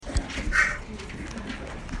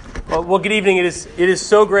Well, good evening. It is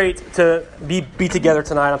so great to be together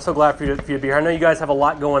tonight. I'm so glad for you to be here. I know you guys have a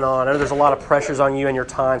lot going on. I know there's a lot of pressures on you and your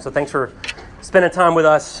time, so thanks for spending time with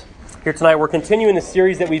us here tonight. We're continuing the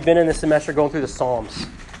series that we've been in this semester, going through the Psalms.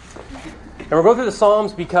 And we're going through the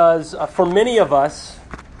Psalms because for many of us,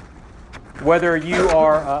 whether you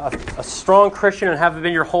are a strong Christian and have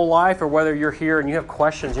been your whole life, or whether you're here and you have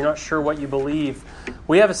questions, you're not sure what you believe,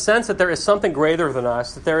 we have a sense that there is something greater than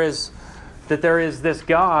us, that there is this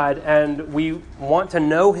God, and we want to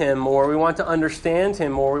know Him, or we want to understand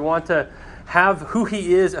Him, or we want to have who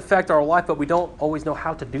He is affect our life, but we don't always know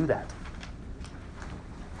how to do that.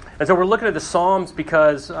 And so we're looking at the Psalms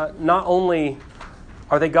because not only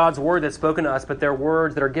are they God's word that's spoken to us, but they're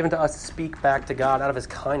words that are given to us to speak back to God out of His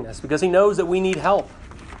kindness, because He knows that we need help.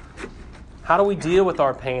 How do we deal with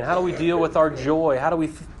our pain? How do we deal with our joy? How do we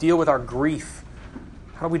deal with our grief?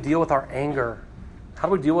 How do we deal with our anger? How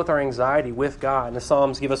do we deal with our anxiety with God? And the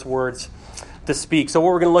Psalms give us words to speak. So what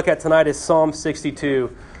we're going to look at tonight is Psalm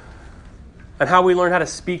 62 and how we learn how to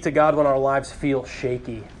speak to God when our lives feel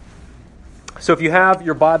shaky. So if you have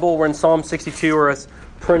your Bible, we're in Psalm 62, or it's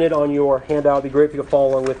printed on your handout. It'd be great if you could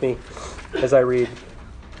follow along with me as I read.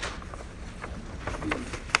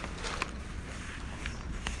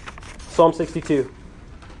 Psalm 62.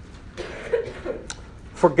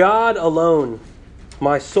 For God alone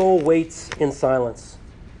my soul waits in silence.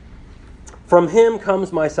 From Him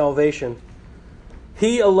comes my salvation.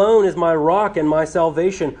 He alone is my rock and my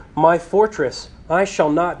salvation, my fortress. I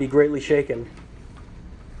shall not be greatly shaken.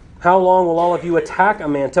 How long will all of you attack a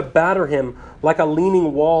man to batter him like a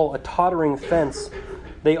leaning wall, a tottering fence?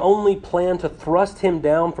 They only plan to thrust him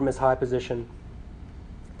down from his high position.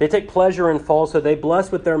 They take pleasure in falsehood. They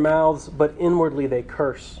bless with their mouths, but inwardly they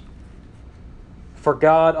curse. For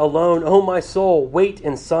God alone, O my soul, wait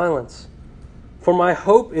in silence. For my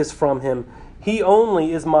hope is from Him. He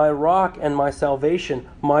only is my rock and my salvation,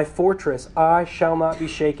 my fortress. I shall not be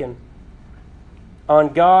shaken.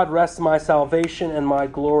 On God rests my salvation and my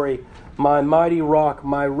glory. My mighty rock,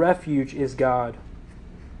 my refuge is God.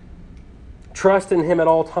 Trust in Him at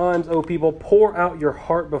all times, O people. Pour out your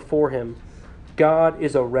heart before Him. God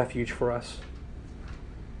is a refuge for us.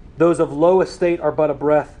 Those of low estate are but a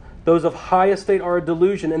breath. Those of high estate are a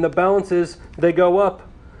delusion. In the balances, they go up.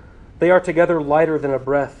 They are together lighter than a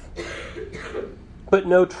breath. Put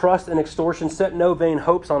no trust in extortion. Set no vain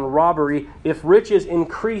hopes on robbery. If riches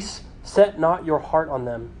increase, set not your heart on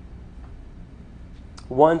them.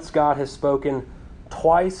 Once God has spoken,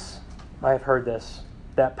 twice I have heard this,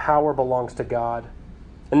 that power belongs to God,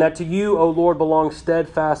 and that to you, O Lord, belongs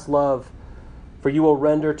steadfast love, for you will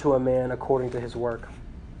render to a man according to his work.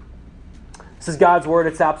 This is God's word.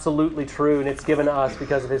 It's absolutely true, and it's given to us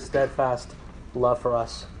because of His steadfast love for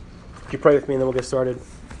us. Would you pray with me, and then we'll get started.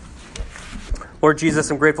 Lord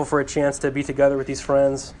Jesus, I'm grateful for a chance to be together with these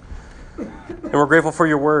friends, and we're grateful for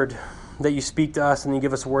your word, that you speak to us and you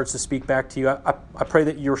give us words to speak back to you. I pray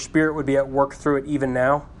that your Spirit would be at work through it even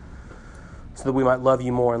now, so that we might love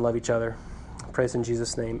you more and love each other. I pray this in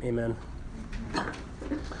Jesus' name, amen.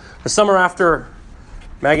 The summer after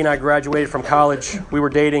Maggie and I graduated from college, we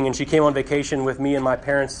were dating, and she came on vacation with me and my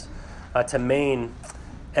parents to Maine.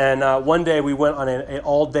 And one day we went on an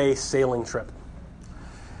all-day sailing trip.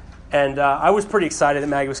 And I was pretty excited that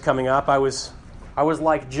Maggie was coming up. I was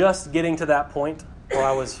like just getting to that point where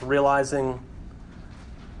I was realizing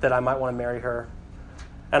that I might want to marry her.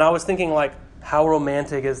 And I was thinking, like, how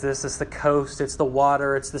romantic is this? It's the coast, it's the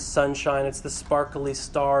water, it's the sunshine, it's the sparkly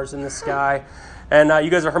stars in the sky. And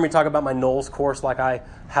you guys have heard me talk about my Knowles course, like I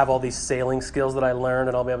have all these sailing skills that I learned,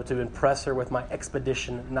 and I'll be able to impress her with my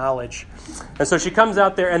expedition knowledge. And so she comes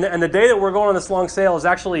out there, and the day that we're going on this long sail is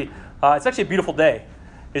actually, it's actually a beautiful day.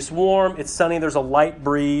 It's warm, it's sunny, there's a light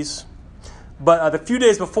breeze. But the few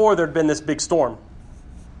days before, there'd been this big storm.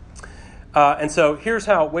 And so here's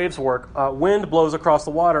how waves work. Wind blows across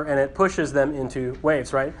the water, and it pushes them into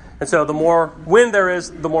waves, right? And so the more wind there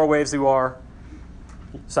is, the more waves there are.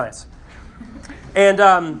 Science. And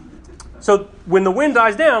so when the wind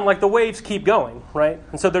dies down, like, the waves keep going, right?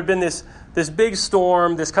 And so there'd been this big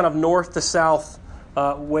storm, this kind of north to south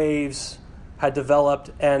waves had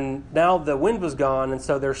developed, and now the wind was gone, and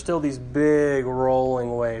so there's still these big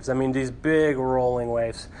rolling waves. I mean, these big rolling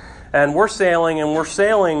waves. And we're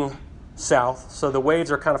sailing south, so the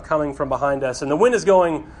waves are kind of coming from behind us, and the wind is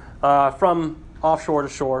going from offshore to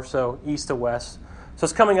shore, so east to west. So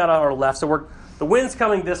it's coming out on our left. So the wind's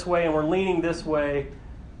coming this way, and we're leaning this way,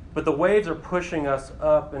 but the waves are pushing us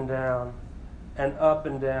up and down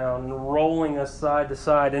and rolling us side to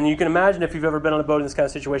side. And you can imagine, if you've ever been on a boat in this kind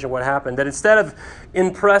of situation, what happened. That instead of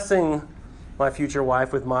impressing my future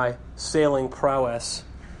wife with my sailing prowess,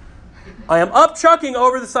 I am up chucking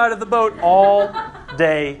over the side of the boat all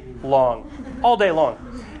day long. All day long.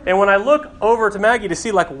 And when I look over to Maggie to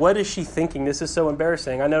see, what is she thinking? This is so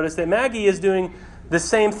embarrassing. I notice that Maggie is doing the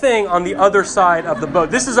same thing on the other side of the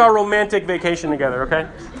boat. This is our romantic vacation together, okay?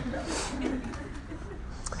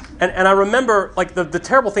 And I remember, the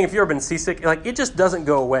terrible thing, if you've ever been seasick, it just doesn't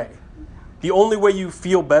go away. The only way you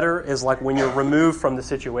feel better is, when you're removed from the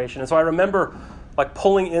situation. And so I remember,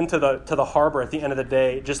 pulling into the harbor at the end of the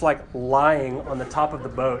day, just, lying on the top of the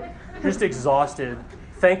boat, just exhausted,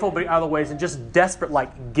 thankful to be out of the ways, and just desperate,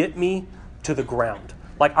 get me to the ground.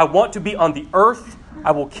 I want to be on the earth.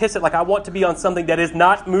 I will kiss it. I want to be on something that is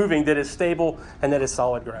not moving, that is stable, and that is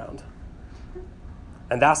solid ground.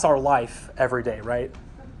 And that's our life every day, right?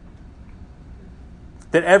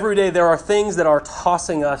 That every day there are things that are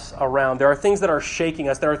tossing us around. There are things that are shaking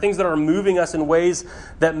us. There are things that are moving us in ways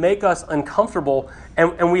that make us uncomfortable.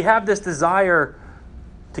 And we have this desire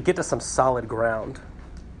to get to some solid ground,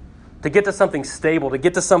 to get to something stable, to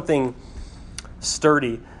get to something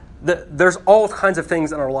sturdy. There's all kinds of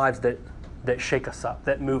things in our lives that shake us up,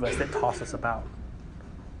 that move us, that toss us about.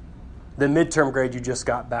 The midterm grade you just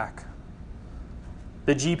got back.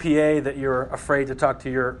 The GPA that you're afraid to talk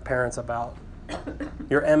to your parents about.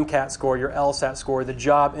 Your MCAT score, your LSAT score, the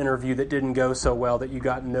job interview that didn't go so well that you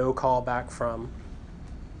got no call back from.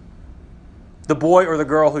 The boy or the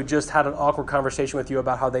girl who just had an awkward conversation with you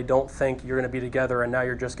about how they don't think you're going to be together and now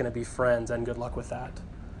you're just going to be friends, and good luck with that.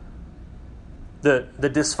 The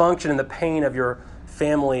dysfunction and the pain of your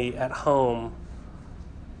family at home.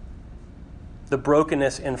 The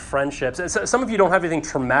brokenness in friendships. Some of you don't have anything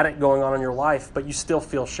traumatic going on in your life, but you still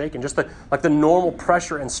feel shaken. Just the normal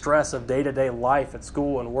pressure and stress of day-to-day life at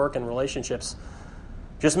school and work and relationships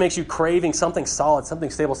just makes you craving something solid, something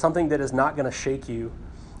stable, something that is not going to shake you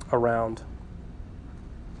around.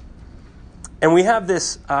 And we have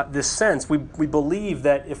this sense, we believe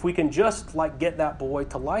that if we can just get that boy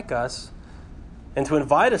to like us and to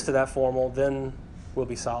invite us to that formal, then we'll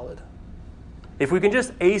be solid. If we can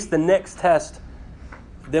just ace the next test,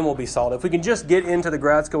 then we'll be solid. If we can just get into the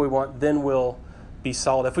grad school we want, then we'll be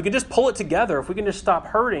solid. If we can just pull it together, if we can just stop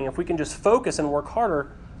hurting, if we can just focus and work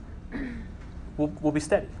harder, we'll be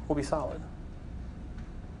steady. We'll be solid.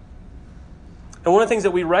 And one of the things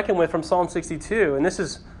that we reckon with from Psalm 62, and this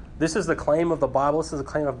is the claim of the Bible, this is the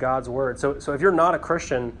claim of God's Word. So if you're not a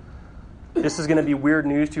Christian, this is going to be weird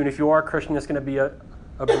news to you. And if you are a Christian, it's going to be a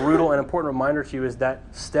brutal and important reminder to you, is that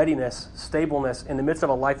steadiness, stableness in the midst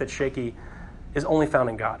of a life that's shaky is only found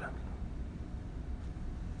in God.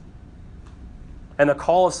 And the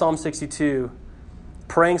call of Psalm 62,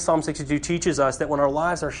 praying Psalm 62, teaches us that when our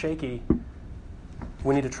lives are shaky,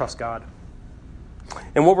 we need to trust God.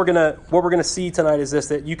 And what we're gonna see tonight is this,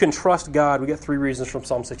 that you can trust God. We get 3 reasons from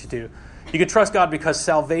Psalm 62. You can trust God because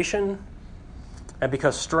salvation and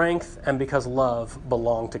because strength and because love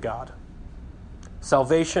belong to God.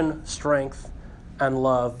 Salvation, strength, and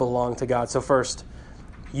love belong to God. So first,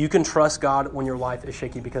 you can trust God when your life is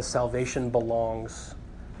shaky because salvation belongs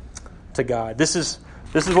to God. This is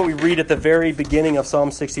what we read at the very beginning of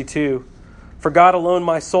Psalm 62. For God alone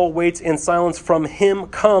my soul waits in silence. From him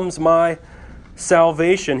comes my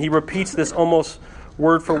salvation. He repeats this almost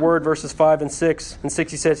word for word, verses 5 and 6. And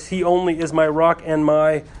 6 he says, he only is my rock and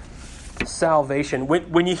my salvation.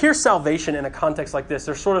 When you hear salvation in a context like this,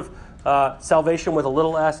 there's sort of salvation with a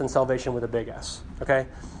little s and salvation with a big S. Okay?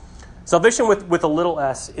 Salvation with a little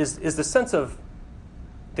s is the sense of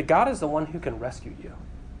that God is the one who can rescue you.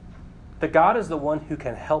 That God is the one who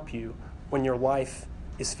can help you when your life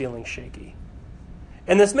is feeling shaky.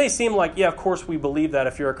 And this may seem like, yeah, of course we believe that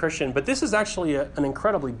if you're a Christian, but this is actually an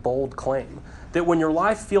incredibly bold claim. That when your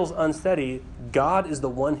life feels unsteady, God is the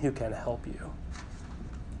one who can help you.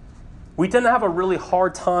 We tend to have a really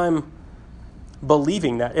hard time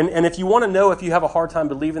believing that. And if you want to know if you have a hard time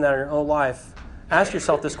believing that in your own life, ask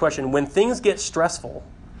yourself this question. When things get stressful,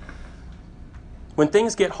 when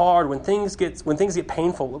things get hard, when things get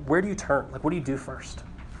painful, where do you turn? What do you do first?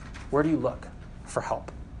 Where do you look for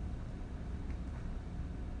help?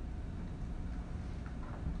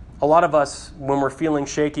 A lot of us, when we're feeling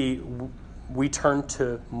shaky, we turn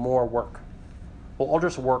to more work. Well, I'll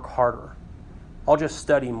just work harder. I'll just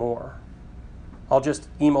study more. I'll just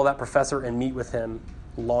email that professor and meet with him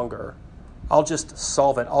longer. I'll just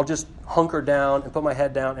solve it. I'll just hunker down and put my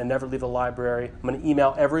head down and never leave the library. I'm going to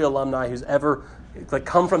email every alumni who's ever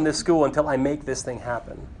come from this school until I make this thing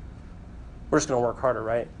happen. We're just going to work harder,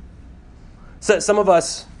 right? So some of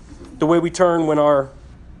us, the way we turn when our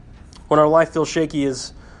life feels shaky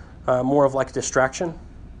is more of a distraction.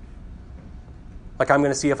 Like, I'm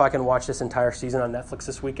going to see if I can watch this entire season on Netflix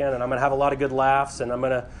this weekend, and I'm going to have a lot of good laughs, and I'm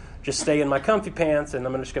going to just stay in my comfy pants, and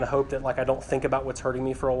I'm just going to hope that, like, I don't think about what's hurting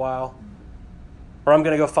me for a while. Or I'm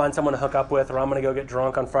going to go find someone to hook up with, or I'm going to go get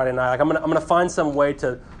drunk on Friday night. Like, I'm going to find some way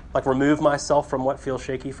to, like, remove myself from what feels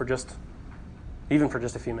shaky for just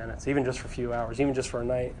a few minutes, even just for a few hours, even just for a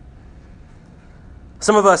night.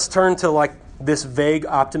 Some of us turn to, like, this vague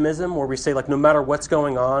optimism where we say, like, no matter what's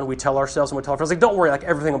going on, we tell ourselves and we tell our friends, like, don't worry, like,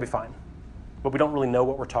 everything will be fine. But we don't really know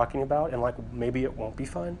what we're talking about, and, like, maybe it won't be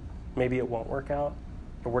fine. Maybe it won't work out.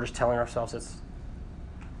 But we're just telling ourselves it's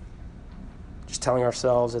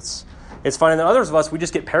fine. And then others of us, we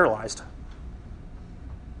just get paralyzed.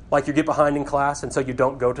 Like, you get behind in class, and so you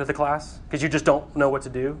don't go to the class because you just don't know what to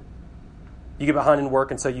do. You get behind in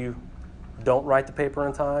work, and so you don't write the paper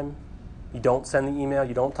in time. You don't send the email.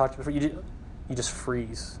 You don't talk to people. You just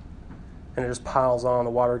freeze. And it just piles on.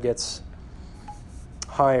 The water gets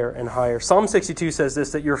higher and higher. Psalm 62 says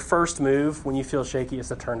this, that your first move when you feel shaky is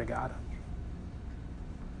to turn to God.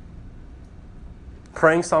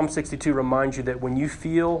 Praying Psalm 62 reminds you that when you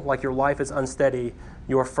feel like your life is unsteady,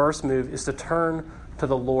 your first move is to turn to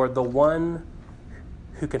the Lord, the one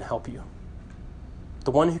who can help you,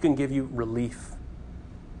 the one who can give you relief,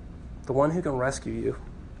 the one who can rescue you.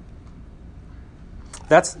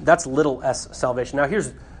 That's little s salvation. Now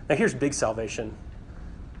here's big salvation.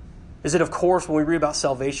 Is it, of course, when we read about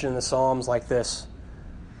salvation in the Psalms like this,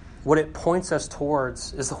 what it points us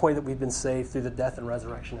towards is the way that we've been saved through the death and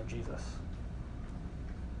resurrection of Jesus.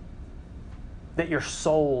 That your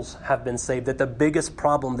souls have been saved, that the biggest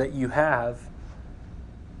problem that you have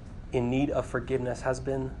in need of forgiveness has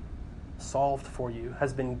been solved for you,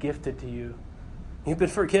 has been gifted to you. You've been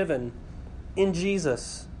forgiven in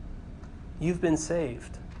Jesus. You've been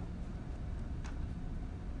saved.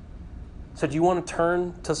 So do you want to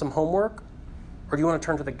turn to some homework, or do you want to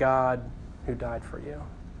turn to the God who died for you?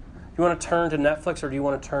 Do you want to turn to Netflix, or do you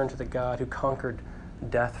want to turn to the God who conquered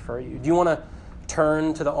death for you? Do you want to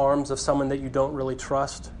turn to the arms of someone that you don't really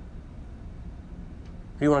trust?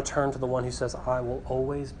 Or do you want to turn to the one who says, I will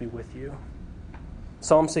always be with you?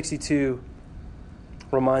 Psalm 62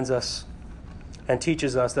 reminds us and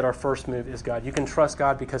teaches us that our first move is God. You can trust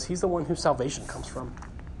God because he's the one whose salvation comes from.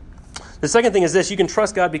 The second thing is this: you can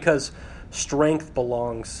trust God because strength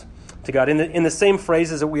belongs to God. In the same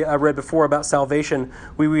phrases that I read before about salvation,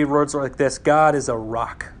 we read words like this: God is a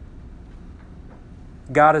rock.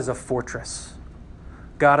 God is a fortress.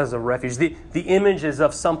 God is a refuge. The image is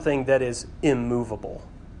of something that is immovable,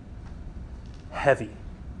 heavy,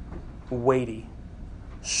 weighty,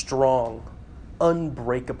 strong,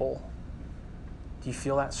 unbreakable. Do you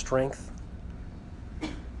feel that strength?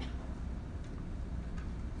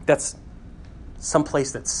 That's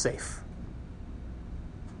someplace that's safe.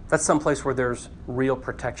 That's someplace where there's real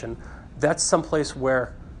protection. That's someplace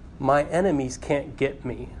where my enemies can't get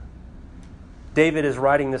me. David is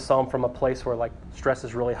writing this psalm from a place where, like, stress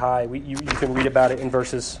is really high. You can read about it in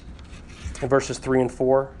verses 3 and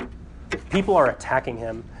 4. People are attacking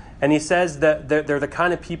him. And he says that they're the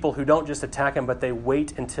kind of people who don't just attack him, but they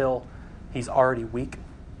wait until he's already weak,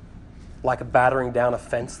 like battering down a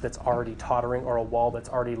fence that's already tottering or a wall that's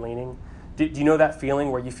already leaning. Do you know that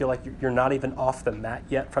feeling where you feel like you're not even off the mat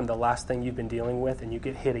yet from the last thing you've been dealing with, and you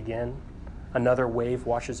get hit again? Another wave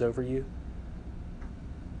washes over you.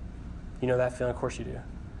 You know that feeling? Of course you do.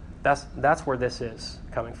 That's where this is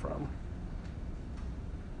coming from.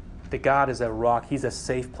 That God is a rock. He's a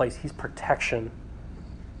safe place. He's protection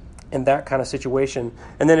in that kind of situation.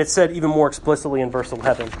 And then it's said even more explicitly in verse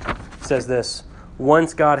 11. It says this: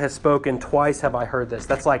 once God has spoken, twice have I heard this.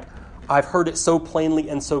 That's like, I've heard it so plainly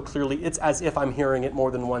and so clearly, it's as if I'm hearing it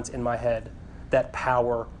more than once in my head. That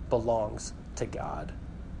power belongs to God.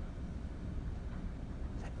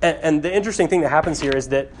 And the interesting thing that happens here is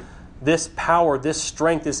that this power, this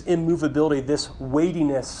strength, this immovability, this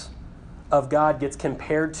weightiness of God gets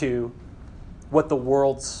compared to what the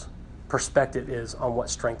world's perspective is on what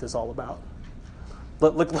strength is all about.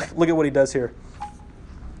 Look at what he does here.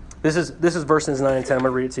 This is verses 9 and 10. I'm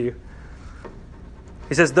going to read it to you.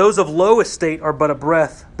 He says, those of low estate are but a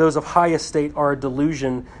breath. Those of high estate are a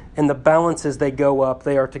delusion. In the balances they go up.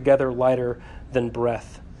 They are together lighter than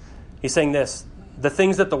breath. He's saying this: the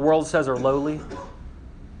things that the world says are lowly,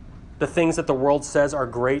 the things that the world says are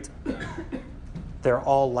great, they're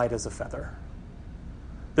all light as a feather.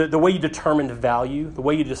 The way you determined value, the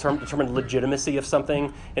way you determined legitimacy of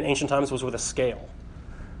something in ancient times was with a scale.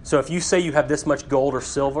 So if you say you have this much gold or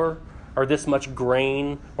silver, or this much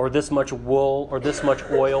grain, or this much wool, or this much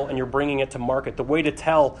oil, and you're bringing it to market, the way to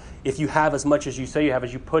tell if you have as much as you say you have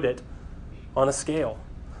is you put it on a scale.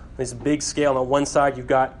 This big scale. And on one side you've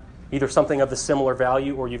got either something of the similar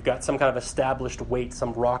value or you've got some kind of established weight,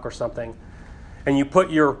 some rock or something, and you put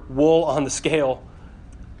your wool on the scale,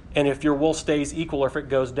 and if your wool stays equal or if it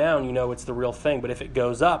goes down, you know it's the real thing. But if it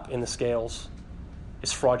goes up in the scales,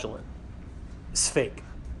 it's fraudulent. It's fake.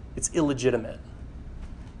 It's illegitimate.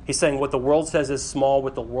 He's saying what the world says is small,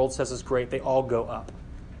 what the world says is great, they all go up.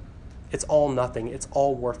 It's all nothing. It's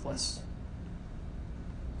all worthless.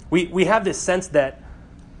 We have this sense that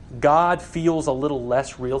God feels a little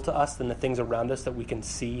less real to us than the things around us that we can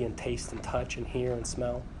see and taste and touch and hear and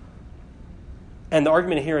smell. And the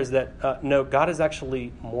argument here is that, no, God is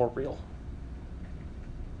actually more real.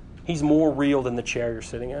 He's more real than the chair you're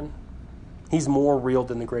sitting in. He's more real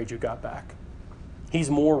than the grade you got back. He's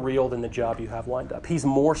more real than the job you have lined up. He's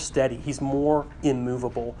more steady. He's more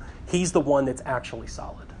immovable. He's the one that's actually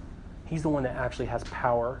solid. He's the one that actually has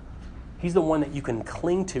power. He's the one that you can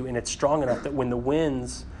cling to, and it's strong enough that when the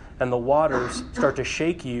winds and the waters start to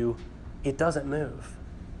shake you, it doesn't move.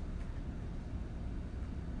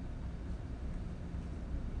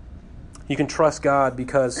 You can trust God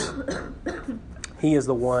because he is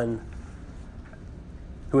the one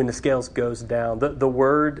who in the scales goes down. The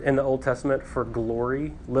word in the Old Testament for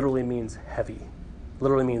glory literally means heavy,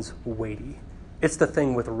 literally means weighty. It's the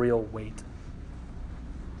thing with real weight.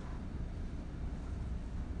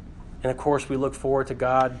 And of course, we look forward to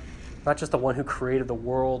God, not just the one who created the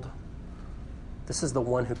world. This is the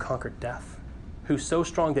one who conquered death, who's so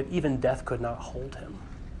strong that even death could not hold him.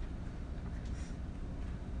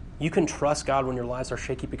 You can trust God when your lives are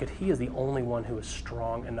shaky because he is the only one who is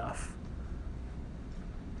strong enough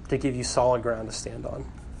to give you solid ground to stand on.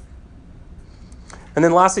 And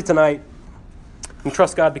then lastly tonight, you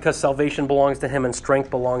trust God because salvation belongs to him and strength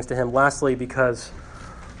belongs to him. Lastly, because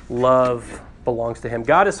love belongs to him.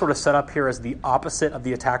 God is sort of set up here as the opposite of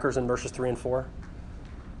the attackers in verses 3 and 4.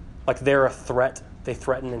 Like they're a threat. They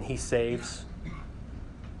threaten and he saves.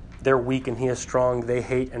 They're weak and he is strong. They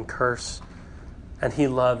hate and curse. And he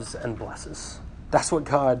loves and blesses. That's what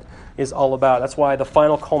God is all about. That's why the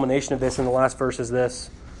final culmination of this in the last verse is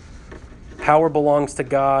this. Power belongs to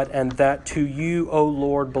God, and that to you, O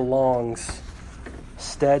Lord, belongs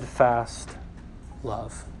steadfast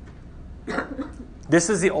love. This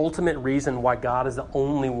is the ultimate reason why God is the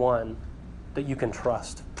only one that you can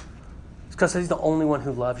trust. It's because he's the only one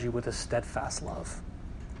who loves you with a steadfast love.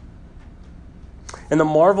 And the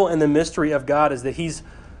marvel and the mystery of God is that he's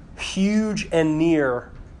huge and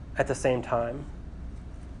near at the same time.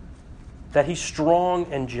 That he's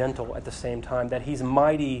strong and gentle at the same time. That he's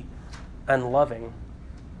mighty and loving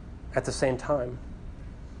at the same time.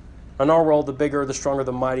 In our world, the bigger, the stronger,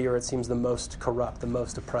 the mightier, it seems the most corrupt, the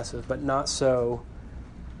most oppressive, but not so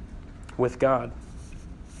with God.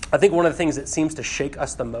 I think one of the things that seems to shake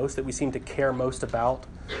us the most, that we seem to care most about,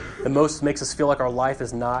 the most makes us feel like our life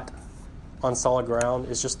is not on solid ground,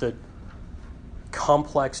 is just the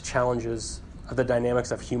complex challenges of the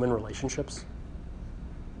dynamics of human relationships.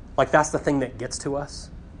 Like that's the thing that gets to us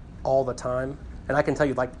all the time. And I can tell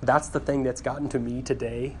you, like, that's the thing that's gotten to me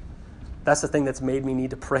today. That's the thing that's made me need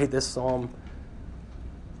to pray this psalm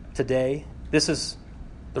today. This is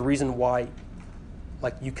the reason why,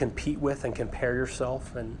 like, you compete with and compare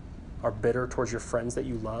yourself and are bitter towards your friends that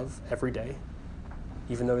you love every day,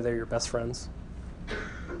 even though they're your best friends.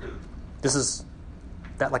 This is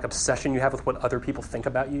that, like, obsession you have with what other people think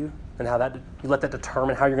about you and how that you let that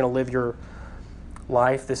determine how you're going to live your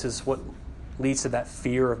life. This is what leads to that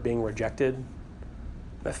fear of being rejected,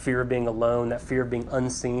 that fear of being alone, that fear of being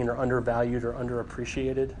unseen or undervalued or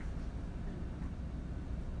underappreciated.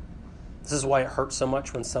 This is why it hurts so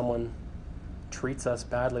much when someone treats us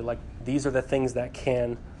badly. Like, these are the things that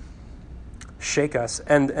can shake us.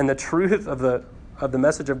 And the truth of the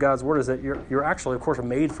message of God's word is that you're actually, of course,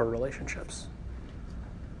 made for relationships.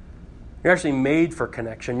 You're actually made for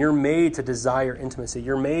connection. You're made to desire intimacy.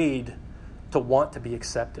 You're made to want to be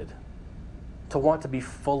accepted, to want to be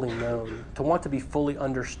fully known, to want to be fully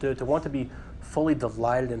understood, to want to be fully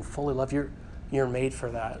delighted and fully loved. You're made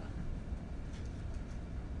for that.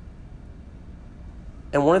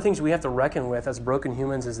 And one of the things we have to reckon with as broken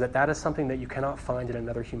humans is that is something that you cannot find in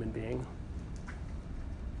another human being.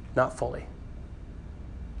 Not fully.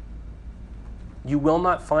 You will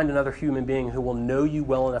not find another human being who will know you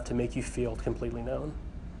well enough to make you feel completely known.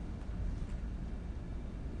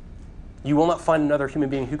 You will not find another human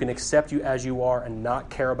being who can accept you as you are and not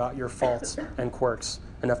care about your faults and quirks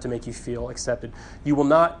enough to make you feel accepted. You will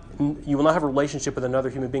not have a relationship with another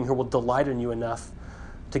human being who will delight in you enough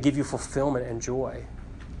to give you fulfillment and joy.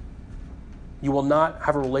 You will not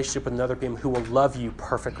have a relationship with another being who will love you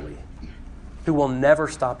perfectly, who will never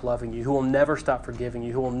stop loving you, who will never stop forgiving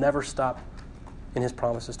you, who will never stop in his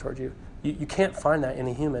promises toward you. You can't find that in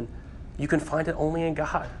a human. You can find it only in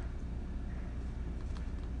God.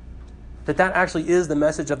 That actually is the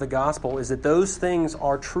message of the gospel, is that those things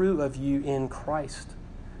are true of you in Christ.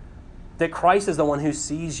 That Christ is the one who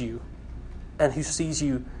sees you and who sees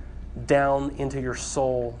you down into your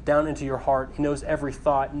soul, down into your heart. He knows every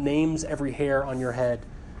thought, names every hair on your head.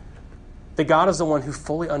 That God is the one who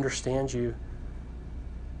fully understands you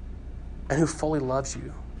and who fully loves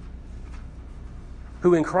you.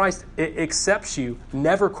 Who in Christ accepts you,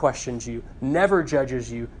 never questions you, never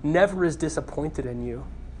judges you, never is disappointed in you.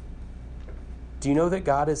 Do you know that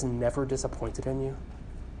God is never disappointed in you?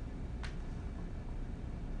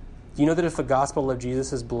 Do you know that if the gospel of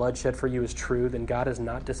Jesus' blood shed for you is true, then God is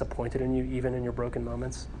not disappointed in you, even in your broken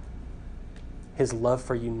moments? His love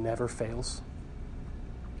for you never fails.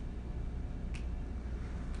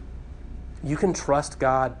 You can trust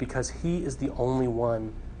God because he is the only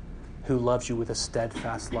one who loves you with a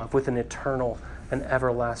steadfast love, with an eternal and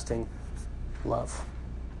everlasting love.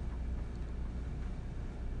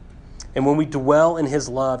 And when we dwell in his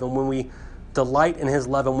love, and when we delight in his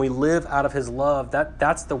love, and we live out of his love,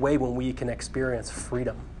 that's the way when we can experience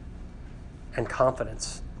freedom and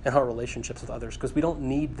confidence in our relationships with others, because we don't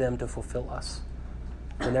need them to fulfill us.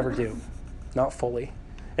 They never do, not fully.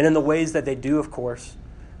 And in the ways that they do, of course,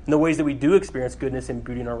 in the ways that we do experience goodness and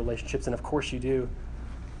beauty in our relationships, and of course you do,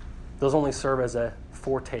 those only serve as a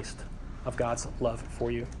foretaste of God's love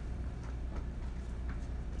for you.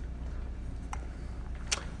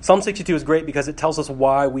 Psalm 62 is great because it tells us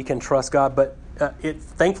why we can trust God, but it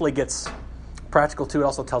thankfully gets practical too. It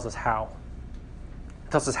also tells us how.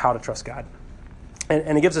 It tells us how to trust God.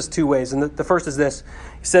 And it gives us two ways. And the first is this.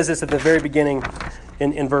 He says this at the very beginning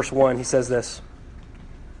in verse 1. He says this.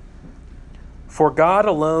 For God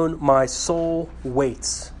alone my soul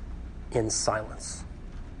waits in silence.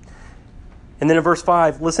 And then in verse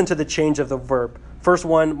 5, listen to the change of the verb. Verse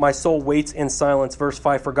 1, my soul waits in silence. Verse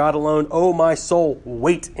 5, for God alone, oh my soul,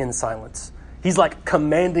 wait in silence. He's like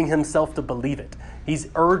commanding himself to believe it. He's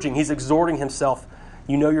urging, he's exhorting himself.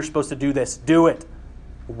 You know you're supposed to do this. Do it.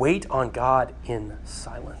 Wait on God in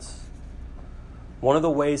silence. One of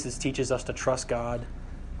the ways this teaches us to trust God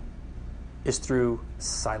is through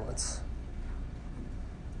silence.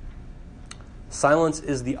 Silence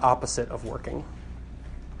is the opposite of working.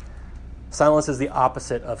 Silence is the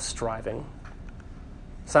opposite of striving.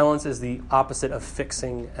 Silence is the opposite of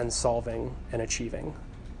fixing and solving and achieving.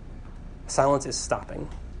 Silence is stopping.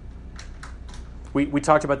 We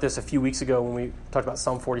talked about this a few weeks ago when we talked about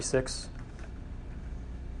Psalm 46.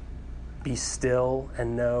 Be still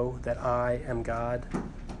and know that I am God.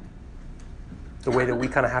 The way that we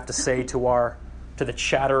kind of have to say to the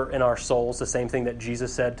chatter in our souls the same thing that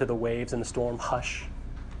Jesus said to the waves and the storm, hush,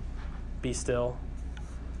 be still.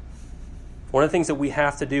 One of the things that we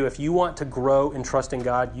have to do, if you want to grow in trusting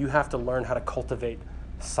God, you have to learn how to cultivate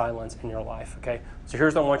silence in your life, okay? So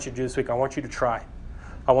here's what I want you to do this week. I want you to try.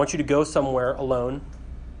 I want you to go somewhere alone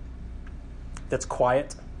that's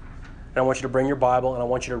quiet, and I want you to bring your Bible, and I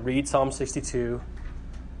want you to read Psalm 62,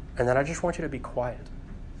 and then I just want you to be quiet.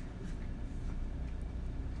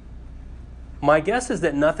 My guess is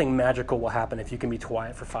that nothing magical will happen if you can be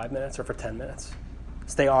quiet for 5 minutes or for 10 minutes.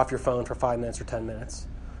 Stay off your phone for 5 minutes or 10 minutes.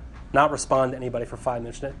 Not respond to anybody for 5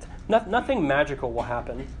 minutes. Nothing magical will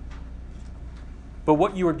happen. But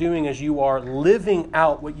what you are doing is you are living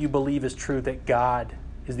out what you believe is true, that God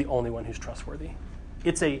is the only one who's trustworthy.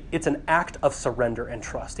 It's an act of surrender and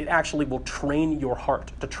trust. It actually will train your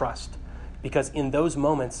heart to trust, because in those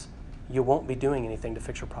moments, you won't be doing anything to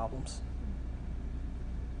fix your problems.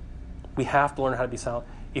 We have to learn how to be silent.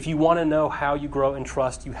 If you want to know how you grow in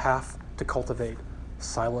trust, you have to cultivate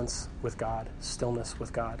silence with God, stillness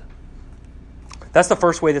with God. That's the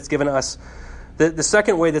first way that's given to us. The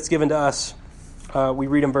second way that's given to us, we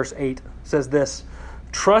read in verse 8, says this,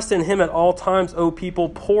 trust in him at all times, O people,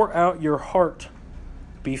 pour out your heart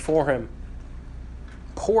before him.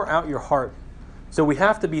 Pour out your heart. So we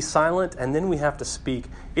have to be silent, and then we have to speak.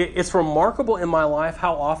 It's remarkable in my life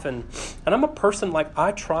how often, and I'm a person,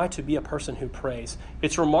 I try to be a person who prays.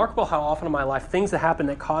 It's remarkable how often in my life things that happen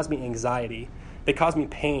that cause me anxiety, that cause me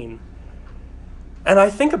pain, and I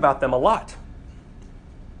think about them a lot.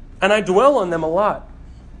 And I dwell on them a lot.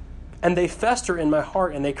 And they fester in my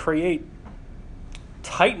heart, and they create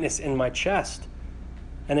tightness in my chest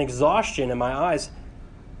and exhaustion in my eyes.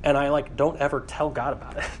 And I don't ever tell God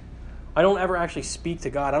about it. I don't ever actually speak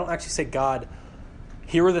to God. I don't actually say, God,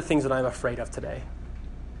 here are the things that I'm afraid of today.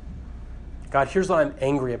 God, here's what I'm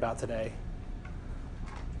angry about today.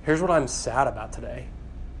 Here's what I'm sad about today.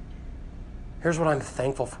 Here's what I'm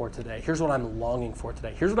thankful for today. Here's what I'm longing for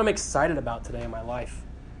today. Here's what I'm excited about today in my life.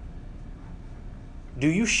 Do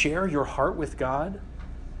you share your heart with God?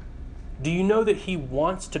 Do you know that he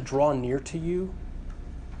wants to draw near to you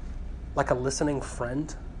like a listening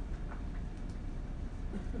friend?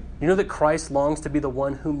 You know that Christ longs to be the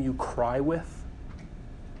one whom you cry with?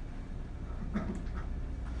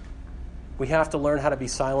 We have to learn how to be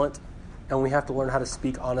silent, and we have to learn how to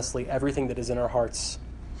speak honestly everything that is in our hearts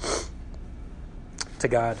to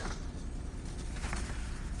God.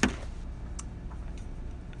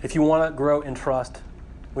 If you want to grow in trust,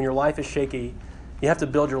 when your life is shaky, you have to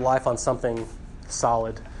build your life on something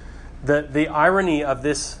solid. The irony of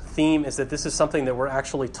this theme is that this is something that we're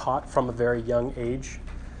actually taught from a very young age.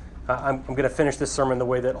 I'm going to finish this sermon the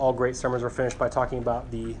way that all great sermons are finished, by talking about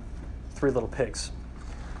the 3 little pigs.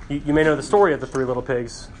 You may know the story of the 3 little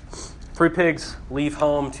pigs. 3 pigs leave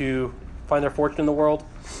home to find their fortune in the world,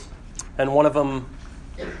 and one of them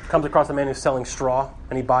comes across a man who's selling straw,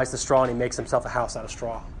 and he buys the straw and he makes himself a house out of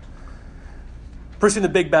straw. Pretty soon the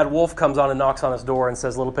big bad wolf comes on and knocks on his door and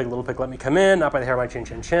says, little pig, let me come in, not by the hair of my chin,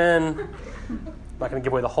 chin, chin. I'm not going to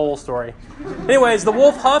give away the whole story. Anyways, the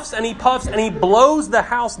wolf huffs and he puffs and he blows the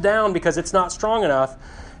house down because it's not strong enough,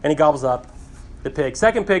 and he gobbles up the pig.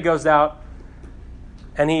 Second pig goes out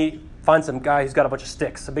and he finds some guy who's got a bunch of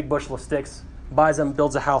sticks, a big bushel of sticks, buys them,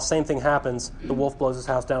 builds a house. Same thing happens. The wolf blows his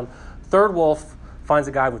house down. Third wolf finds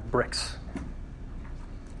a guy with bricks.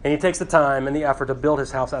 And he takes the time and the effort to build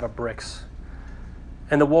his house out of bricks.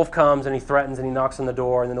 And the wolf comes and he threatens and he knocks on the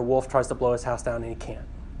door, and then the wolf tries to blow his house down and he can't.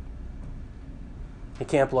 He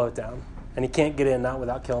can't blow it down. And he can't get in, not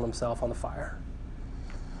without killing himself on the fire.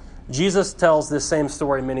 Jesus tells this same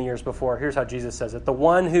story many years before. Here's how Jesus says it. The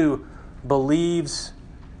one who believes,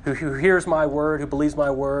 who hears my word, who believes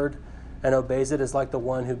my word and obeys it, is like the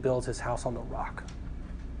one who builds his house on the rock.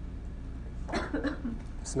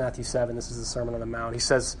 It's Matthew 7. This is the Sermon on the Mount. He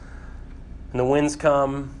says, and the winds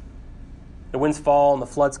come, the winds fall, and the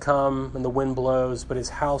floods come, and the wind blows, but his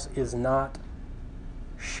house is not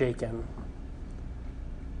shaken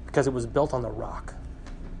because it was built on the rock.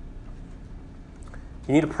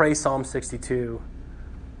 You need to pray Psalm 62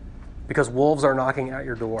 because wolves are knocking at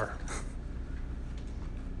your door.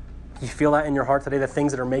 You feel that in your heart today, the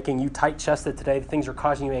things that are making you tight-chested today, the things that are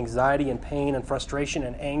causing you anxiety and pain and frustration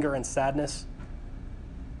and anger and sadness.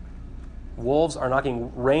 Wolves are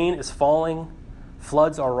knocking. Rain is falling.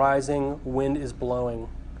 Floods are rising. Wind is blowing.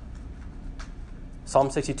 Psalm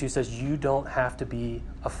 62 says you don't have to be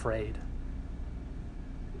afraid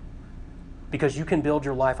because you can build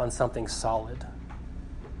your life on something solid.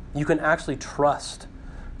 You can actually trust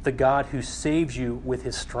the God who saves you with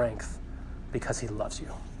his strength because he loves you.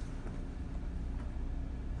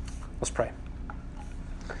 Let's pray.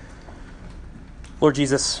 Lord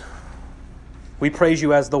Jesus, we praise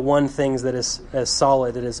you as the one thing that is as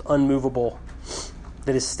solid, that is unmovable,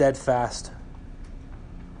 that is steadfast.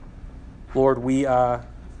 Lord, we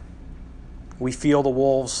feel the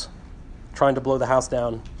wolves trying to blow the house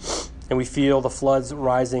down, and we feel the floods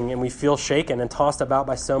rising, and we feel shaken and tossed about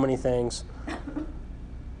by so many things.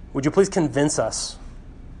 Would you please convince us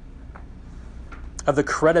of the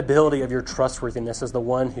credibility of your trustworthiness as the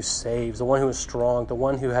one who saves, the one who is strong, the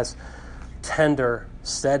one who has tender,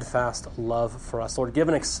 steadfast love for us. Lord, give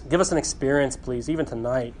us an experience, please, even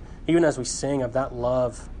tonight, even as we sing of that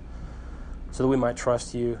love, so that we might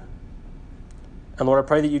trust you. And Lord, I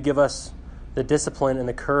pray that you give us the discipline and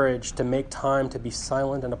the courage to make time to be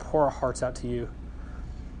silent and to pour our hearts out to you.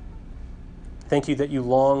 Thank you that you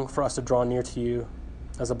long for us to draw near to you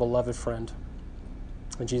as a beloved friend.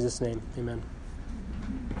 In Jesus' name, amen.